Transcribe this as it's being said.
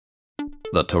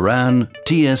The Touran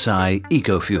TSI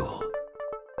EcoFuel.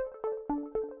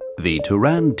 The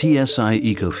Touran TSI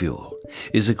EcoFuel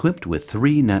is equipped with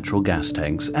 3 natural gas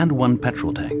tanks and 1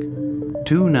 petrol tank.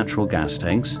 2 natural gas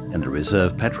tanks and a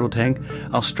reserve petrol tank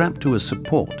are strapped to a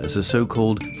support as a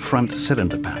so-called front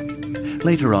cylinder pack.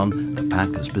 Later on, the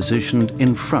pack is positioned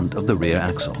in front of the rear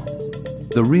axle.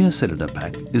 The rear cylinder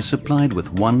pack is supplied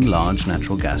with 1 large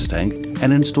natural gas tank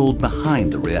and installed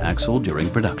behind the rear axle during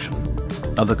production.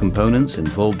 Other components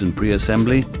involved in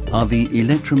pre-assembly are the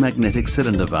electromagnetic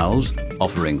cylinder valves,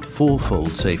 offering 4-fold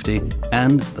safety,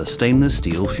 and the stainless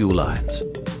steel fuel lines.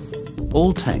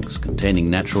 All tanks containing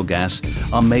natural gas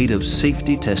are made of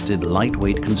safety-tested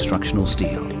lightweight constructional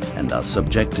steel and are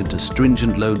subjected to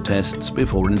stringent load tests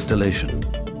before installation.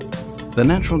 The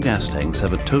natural gas tanks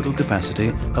have a total capacity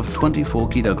of 24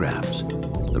 kilograms.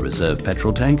 The reserve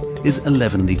petrol tank is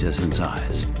 11 liters in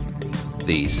size.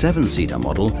 The 7-seater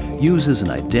model uses an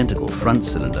identical front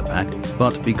cylinder pack,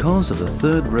 but because of the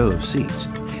 3rd row of seats,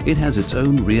 it has its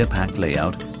own rear pack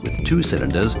layout with 2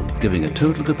 cylinders, giving a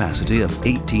total capacity of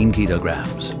 18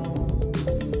 kilograms.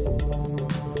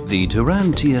 The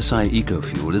Touran TSI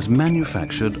EcoFuel is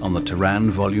manufactured on the Touran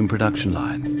volume production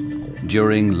line.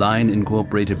 During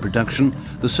line-incorporated production,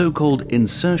 the so-called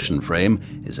insertion frame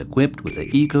is equipped with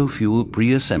the EcoFuel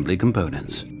pre-assembly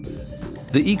components.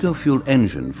 The EcoFuel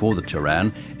engine for the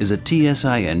Touran is a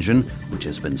TSI engine which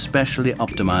has been specially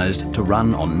optimized to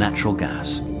run on natural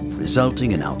gas,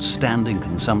 resulting in outstanding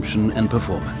consumption and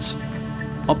performance.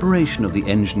 Operation of the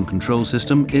engine control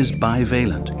system is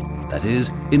bivalent, that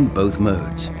is, in both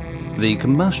modes. The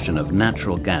combustion of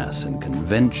natural gas in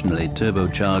conventionally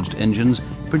turbocharged engines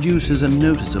produces a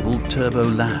noticeable turbo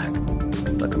lag.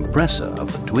 The compressor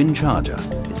of the twin charger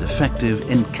is effective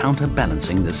in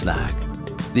counterbalancing this lag.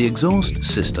 The exhaust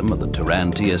system of the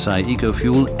Touran TSI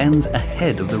EcoFuel ends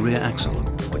ahead of the rear axle,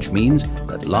 which means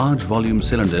that large volume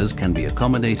cylinders can be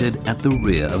accommodated at the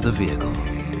rear of the vehicle.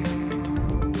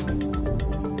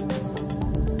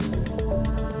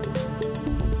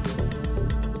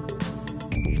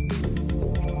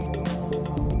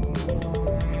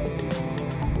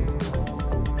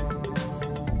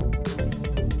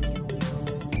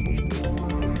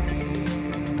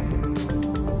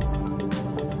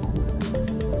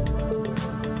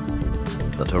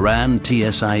 The Touran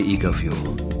TSI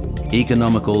EcoFuel.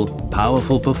 Economical,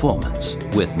 powerful performance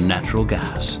with natural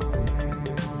gas.